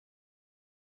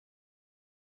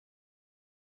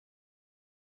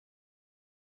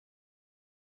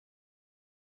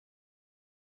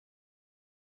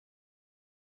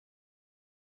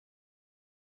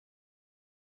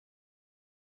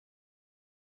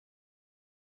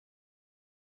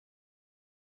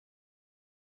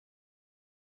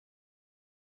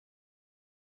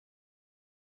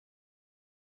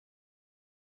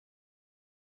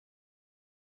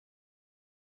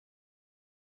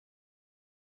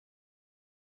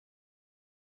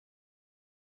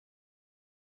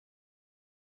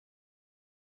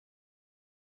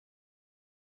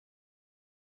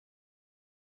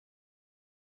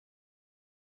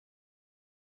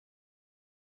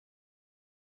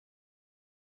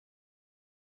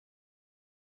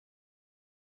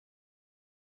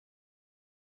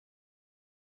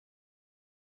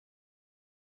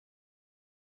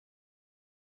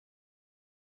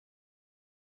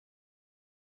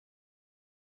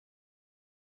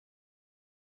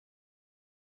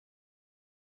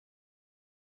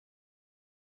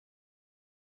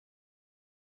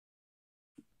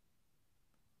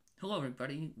Hello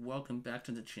everybody, welcome back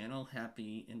to the channel.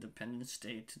 Happy Independence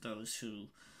Day to those who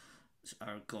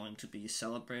are going to be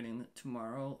celebrating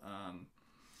tomorrow.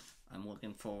 I'm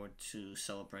looking forward to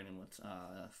celebrating with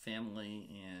family,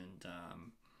 and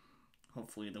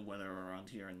hopefully the weather around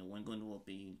here in New England will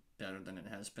be better than it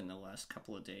has been the last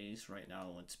couple of days. Right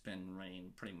now it's been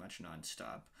rain pretty much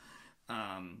non-stop.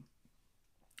 I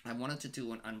wanted to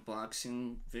do an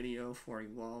unboxing video for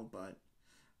you all, but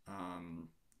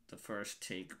the first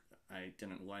take I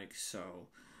didn't like, so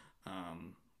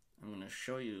I'm going to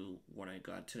show you what I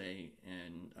got today,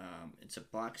 and it's a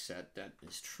box set that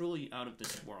is truly out of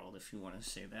this world, if you want to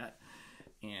say that,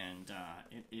 and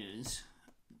it is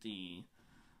the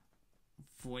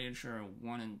Voyager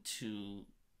 1 and 2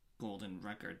 Golden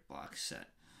Record box set.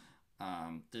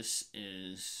 This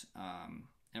is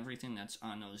everything that's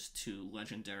on those two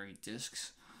legendary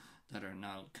discs that are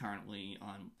now currently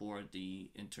on board the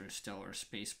interstellar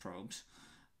space probes.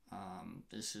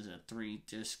 This is a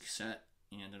 3-disc set,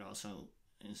 and it also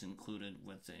is included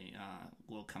with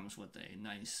comes with a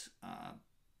nice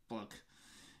book.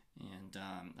 And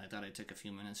I thought I'd take a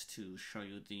few minutes to show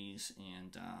you these,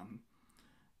 and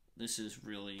this is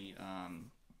really a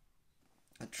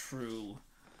true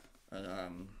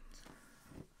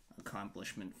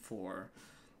accomplishment for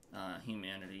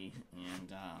humanity,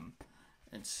 and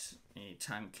it's a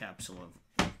time capsule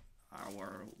of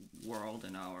our world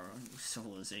and our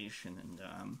civilization, and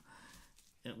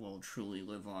it will truly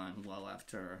live on well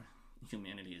after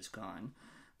humanity is gone.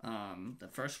 The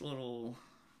first little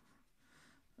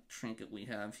trinket we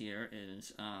have here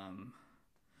is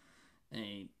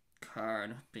a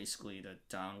card, basically to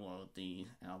download the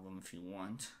album if you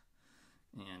want,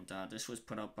 and this was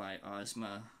put out by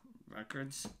Ozma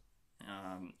Records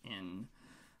in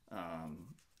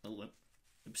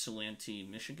Ypsilanti,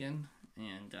 Michigan,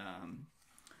 and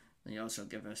they also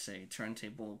give us a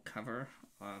turntable cover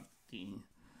of the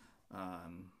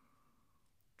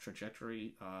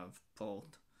trajectory of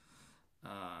both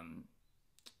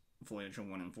Voyager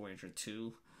 1 and Voyager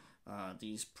 2.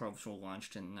 These probes were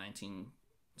launched in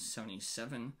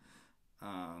 1977.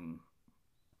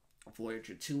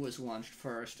 Voyager 2 was launched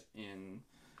first in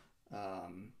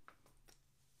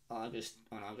August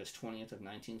 20th of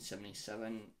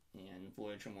 1977, and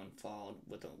Voyager 1 followed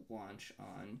with a launch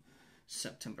on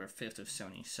September 5th of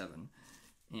 77.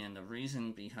 And the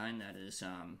reason behind that is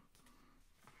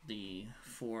the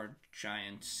 4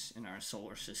 giants in our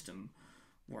solar system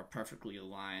were perfectly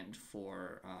aligned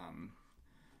for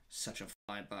such a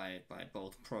flyby by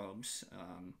both probes,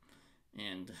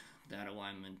 and that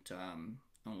alignment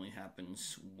only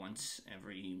happens once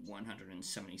every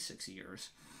 176 years.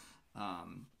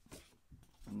 And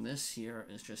this here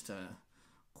is just a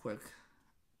quick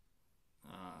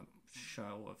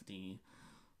show of the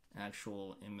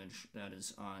actual image that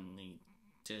is on the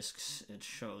discs. It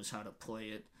shows how to play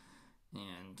it,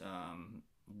 and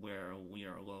where we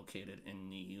are located in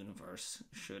the universe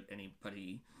should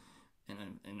anybody in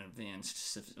an advanced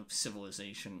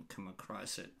civilization come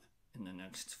across it in the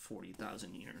next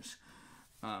 40,000 years.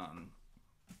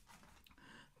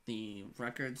 The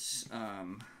records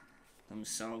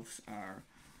themselves are,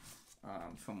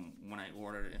 from when I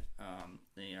ordered it,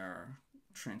 they are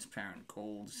transparent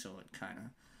gold, so it kind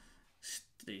of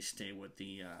they stay with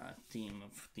the theme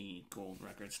of the gold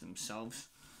records themselves,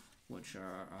 which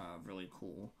are really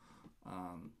cool.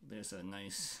 There's a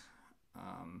nice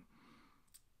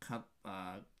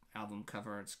album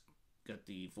cover. It's got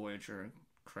the Voyager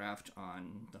craft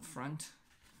on the front,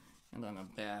 and on the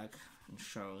back it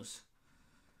shows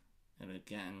it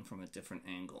again from a different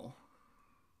angle.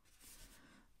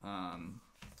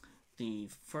 The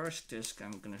first disc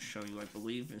I'm going to show you, I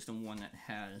believe, is the one that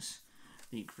has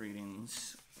the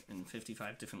greetings in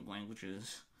 55 different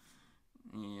languages,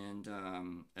 and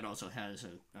it also has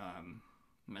a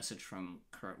message from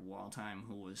Kurt Waldheim,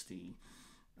 who was the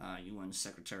UN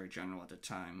Secretary General at the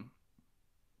time.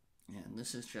 And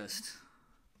this is just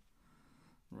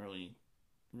really,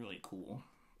 really cool.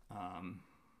 And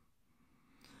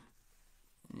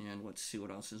let's see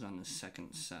what else is on the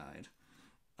second side.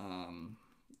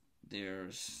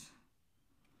 There's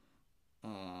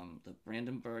the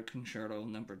Brandenburg Concerto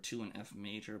No. 2 in F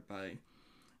major by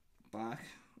Bach,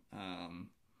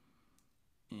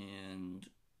 and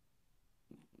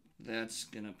that's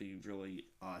gonna be really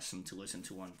awesome to listen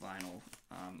to on vinyl.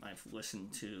 I've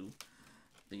listened to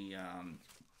the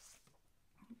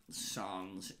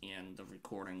songs and the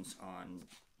recordings on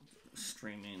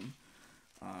streaming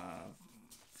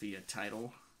via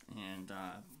Tidal, and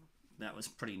that was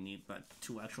pretty neat. But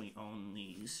to actually own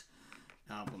these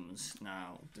albums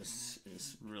now, this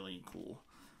is really cool.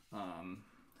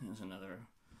 Here's another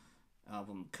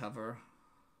album cover,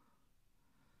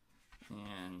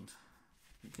 and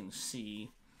you can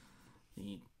see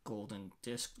the golden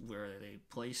disc where they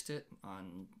placed it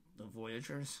on the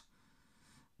Voyagers.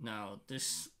 Now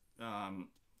this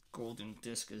golden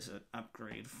disc is an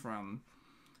upgrade from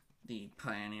the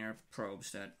Pioneer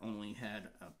probes that only had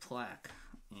a plaque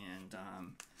and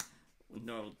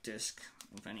no disc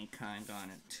of any kind on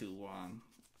it to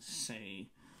say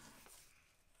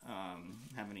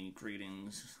have any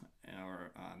greetings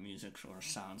or music or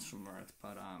sounds from Earth,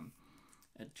 but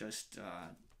it just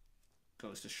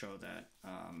goes to show that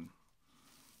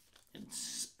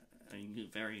it's a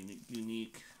very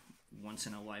unique, once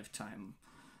in a lifetime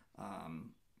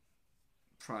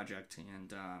project,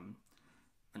 and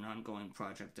an ongoing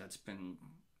project that's been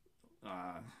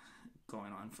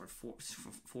going on for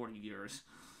 40 years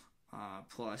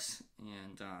plus.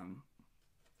 And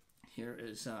here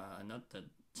is the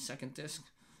second disc.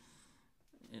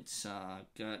 It's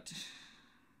got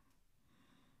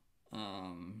a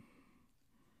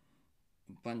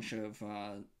bunch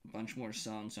more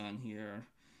songs on here.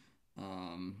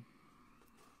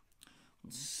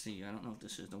 Let's see, I don't know if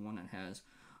this is the one that has,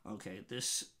 okay,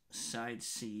 this side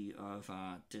C of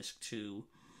disc 2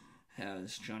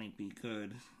 has Johnny B.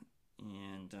 Goode,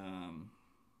 and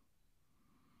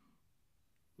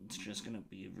it's just gonna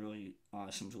be really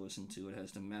awesome to listen to. It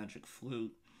has the Magic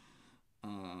Flute,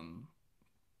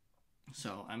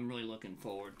 so I'm really looking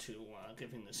forward to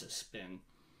giving this a spin.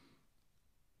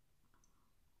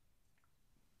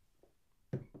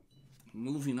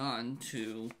 Moving on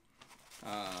to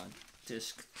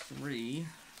disc 3.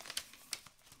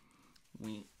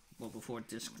 Before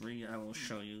disc 3, I will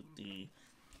show you the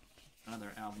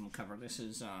other album cover. This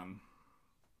is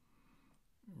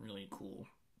really cool.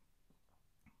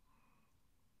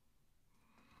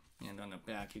 And on the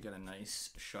back, you got a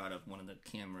nice shot of one of the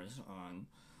cameras on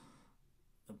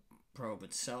the probe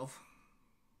itself.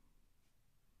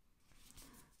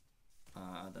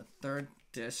 The third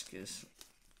disc is,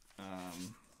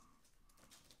 I'm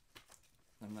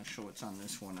not sure what's on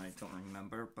this one, I don't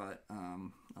remember, but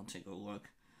I'll take a look.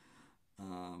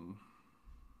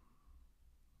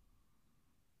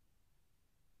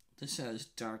 This has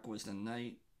Dark Was the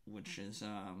Night, which is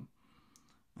an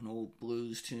old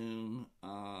blues tune.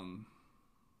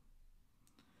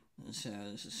 This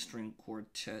has a string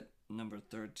quartet number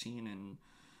 13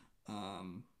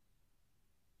 and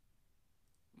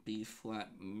B flat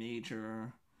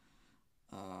major.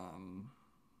 And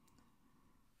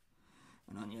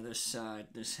on the other side,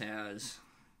 this has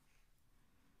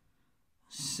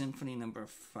Symphony number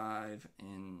 5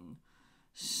 in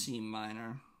C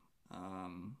minor.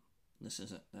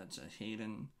 That's a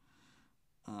Haydn,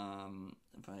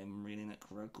 if I'm reading it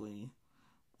correctly.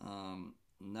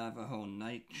 Navajo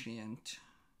Night Chant,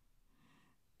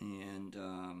 and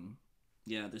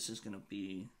yeah, this is gonna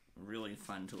be really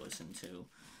fun to listen to.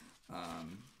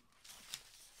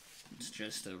 It's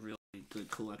just a really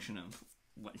good collection of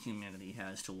what humanity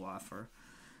has to offer,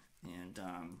 and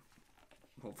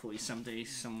hopefully someday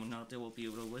someone out there will be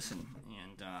able to listen.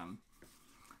 And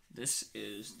this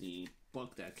is the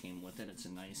book that came with it. It's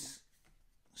a nice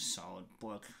solid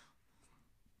book.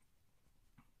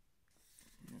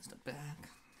 Here's the back.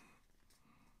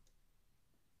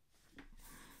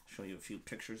 Show you a few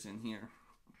pictures in here.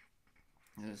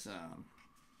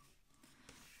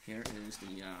 Here is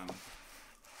the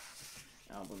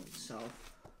album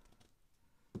itself.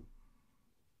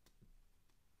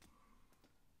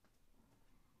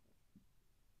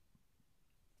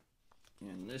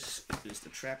 And this is the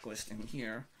track list in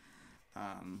here.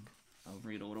 I'll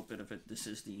read a little bit of it. This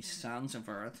is the Sounds of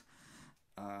Earth.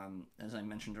 As I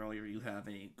mentioned earlier, you have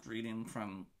a greeting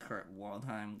from Kurt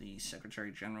Waldheim, the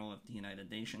Secretary General of the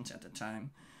United Nations at the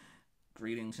time.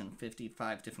 Greetings in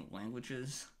 55 different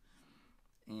languages.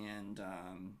 And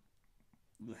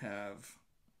you have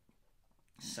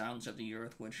Sounds of the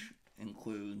Earth, which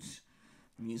includes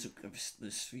music of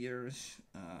the spheres,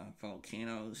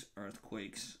 volcanoes,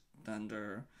 earthquakes,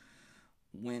 thunder,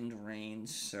 wind, rain,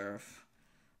 surf,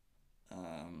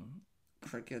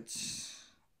 crickets,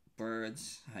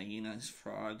 birds, hyenas,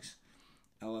 frogs,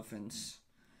 elephants,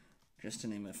 just to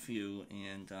name a few.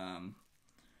 And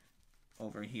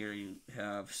over here you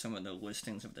have some of the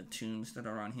listings of the tunes that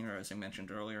are on here. As I mentioned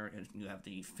earlier, you have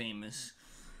the famous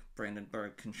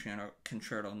Brandenburg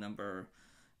Concerto number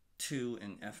 2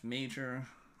 in F major.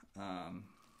 And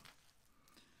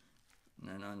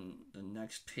then on the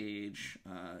next page,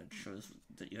 it shows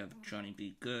that you have Johnny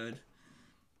B. Goode,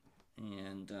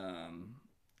 and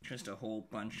just a whole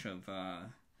bunch of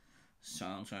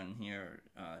songs on here.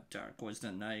 Dark Was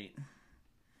the Night,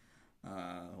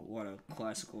 A lot of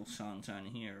classical songs on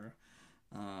here.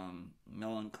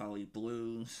 Melancholy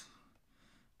Blues.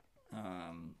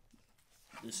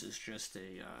 This is just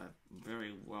a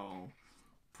very well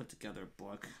put together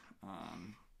book.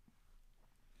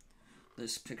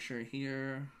 This picture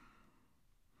here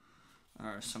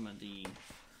are some of the,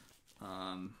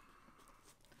 I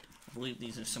believe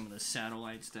these are some of the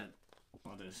satellites that,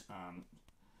 well, there's,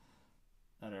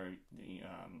 that are the,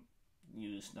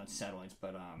 used, not satellites,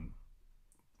 but,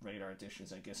 radar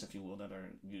dishes, I guess, if you will, that are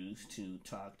used to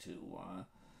talk to,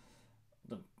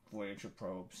 the Voyager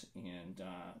probes and,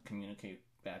 communicate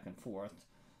back and forth.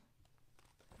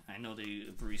 I know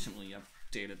they've recently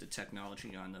updated the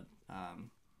technology on the,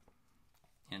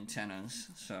 antennas,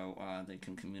 so they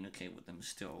can communicate with them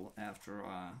still after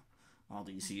all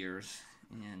these years.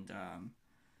 And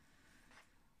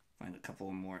find a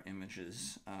couple more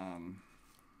images.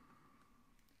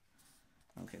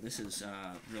 Okay, this is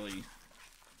really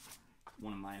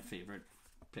one of my favorite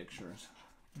pictures.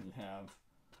 You have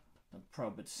the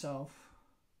probe itself,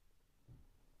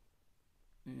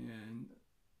 and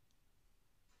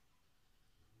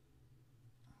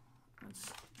it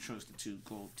shows the two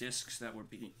gold discs that were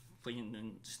being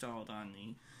installed on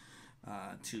the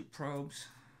two probes.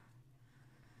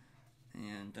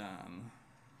 And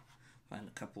find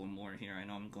a couple more here. I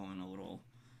know I'm going a little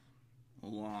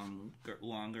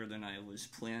longer than I was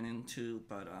planning to,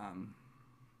 but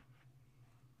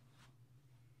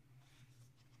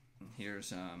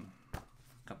here's a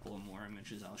couple of more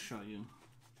images I'll show you.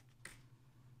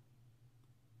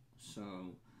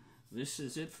 So this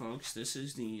is it, folks. This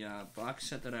is the box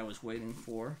set that I was waiting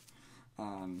for.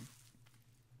 I'm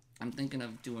thinking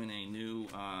of doing a new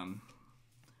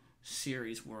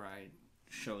series where I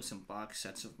show some box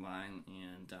sets of mine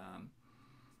and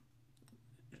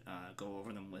go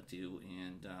over them with you.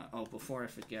 And oh, before I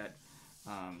forget,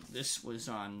 this was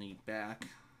on the back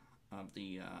of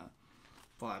the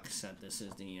box set. This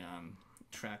is the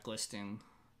track listing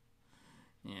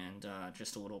and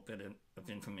just a little bit of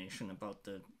information about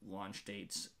the launch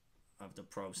dates of the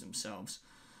probes themselves.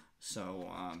 So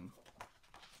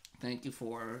thank you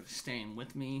for staying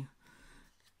with me.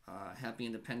 Happy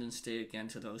Independence Day again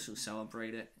to those who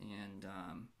celebrate it, and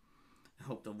I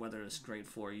hope the weather is great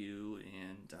for you.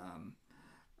 And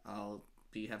I'll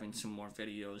be having some more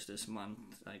videos this month.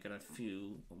 I got a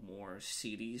few more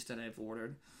CDs that I've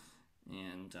ordered,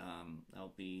 and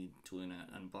I'll be doing an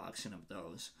unboxing of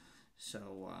those.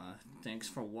 So thanks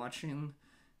for watching,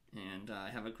 and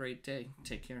have a great day.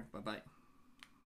 Take care. Bye-bye.